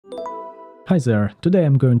Hi there, today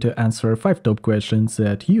I'm going to answer 5 top questions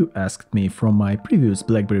that you asked me from my previous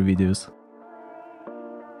BlackBerry videos.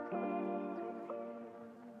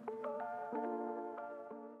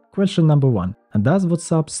 Question number 1. Does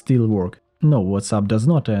WhatsApp still work? No, WhatsApp does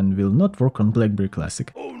not and will not work on BlackBerry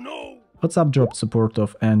Classic. Oh no! WhatsApp dropped support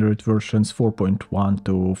of Android versions 4.1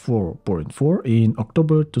 to 4.4 in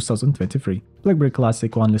October 2023. BlackBerry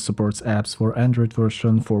Classic only supports apps for Android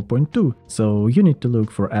version 4.2, so you need to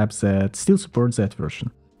look for apps that still support that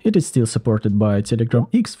version. It is still supported by Telegram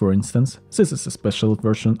X, for instance. This is a special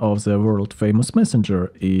version of the world-famous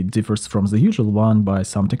messenger. It differs from the usual one by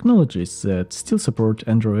some technologies that still support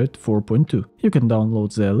Android 4.2. You can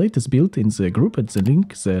download the latest build in the group at the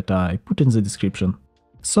link that I put in the description.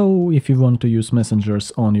 So, if you want to use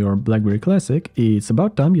messengers on your BlackBerry Classic, it's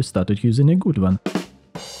about time you started using a good one.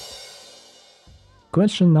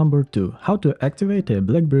 Question number 2. How to activate a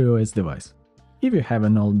BlackBerry OS device? If you have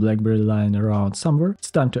an old BlackBerry lying around somewhere, it's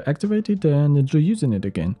time to activate it and enjoy using it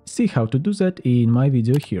again. See how to do that in my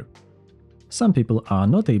video here. Some people are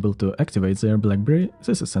not able to activate their BlackBerry.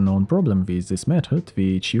 This is a known problem with this method,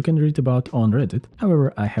 which you can read about on Reddit.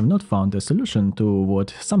 However, I have not found a solution to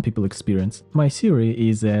what some people experience. My theory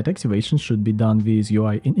is that activation should be done with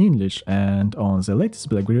UI in English and on the latest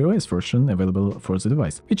BlackBerry OS version available for the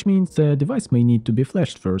device, which means the device may need to be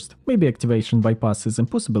flashed first. Maybe activation bypass is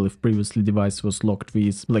impossible if previously device was locked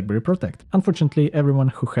with BlackBerry Protect. Unfortunately, everyone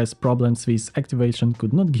who has problems with activation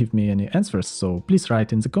could not give me any answers, so please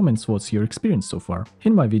write in the comments what's your experience so far.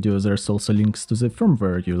 In my video there's also links to the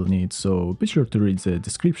firmware you'll need, so be sure to read the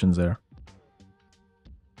description there.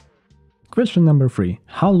 Question number 3.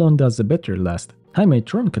 How long does the battery last? I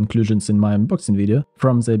made wrong conclusions in my unboxing video.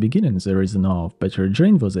 From the beginning, the reason of battery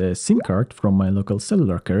drain was a SIM card from my local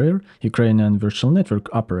cellular carrier, Ukrainian virtual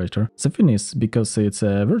network operator. The thing is, because it's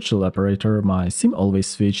a virtual operator, my SIM always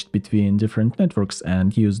switched between different networks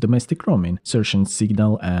and used domestic roaming, searching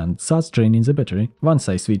signal and thus draining the battery. Once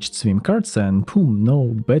I switched SIM cards and boom, no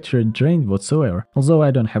battery drain whatsoever. Although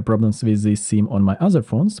I don't have problems with this SIM on my other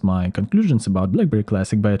phones, my conclusions about BlackBerry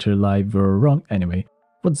Classic battery life were wrong anyway.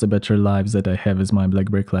 What's the battery life that I have with my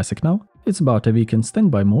BlackBerry Classic now? It's about a week in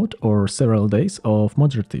standby mode or several days of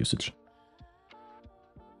moderate usage.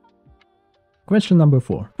 Question number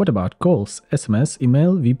 4. What about calls, SMS,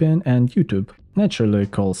 email, VPN and YouTube? Naturally,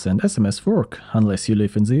 calls and SMS work, unless you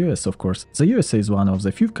live in the US, of course. The USA is one of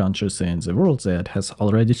the few countries in the world that has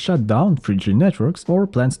already shut down 3G networks or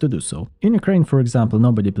plans to do so. In Ukraine, for example,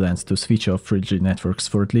 nobody plans to switch off 3G networks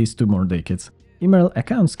for at least 2 more decades. Email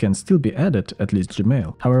accounts can still be added, at least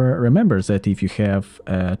Gmail. However, remember that if you have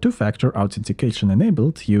two-factor authentication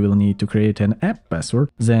enabled, you will need to create an app password,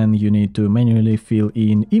 then you need to manually fill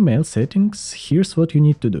in email settings. Here's what you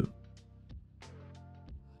need to do.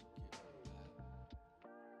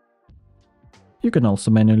 You can also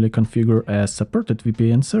manually configure a supported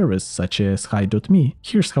VPN service such as hi.me.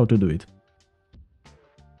 Here's how to do it.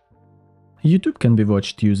 YouTube can be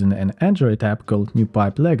watched using an Android app called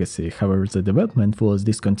NewPipe Legacy, however the development was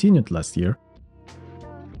discontinued last year.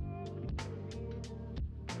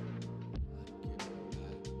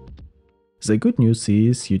 The good news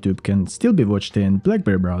is YouTube can still be watched in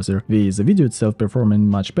BlackBerry browser, with the video itself performing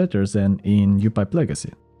much better than in NewPipe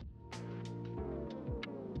Legacy.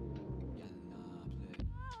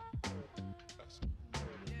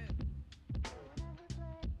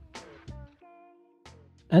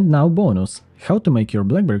 And now bonus, how to make your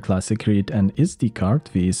BlackBerry Classic read an SD card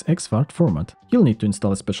with exFAT format. You'll need to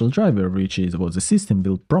install a special driver, which is what the system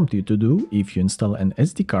will prompt you to do if you install an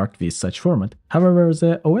SD card with such format. However,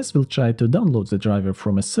 the OS will try to download the driver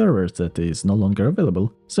from a server that is no longer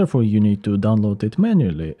available, therefore you need to download it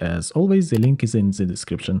manually. As always, the link is in the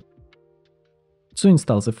description. To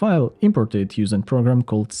install the file, import it using a program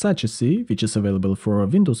called Sachesi, which is available for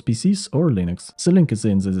Windows PCs or Linux. The link is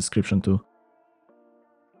in the description too.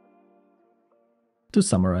 To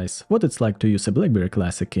summarize, what it's like to use a BlackBerry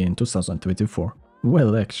Classic in 2024.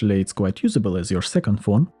 Well, actually it's quite usable as your second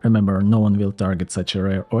phone. Remember, no one will target such a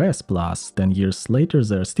rare OS, plus 10 years later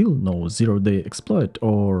there's still no zero-day exploit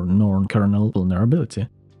or non-kernel vulnerability.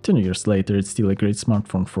 10 years later it's still a great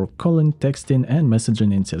smartphone for calling, texting and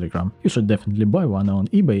messaging in Telegram. You should definitely buy one on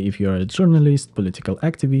eBay if you're a journalist, political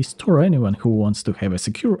activist or anyone who wants to have a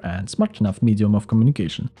secure and smart enough medium of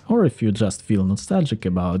communication, or if you just feel nostalgic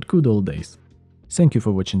about good old days. Thank you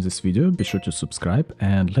for watching this video, be sure to subscribe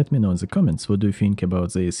and let me know in the comments what do you think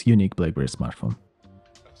about this unique BlackBerry smartphone.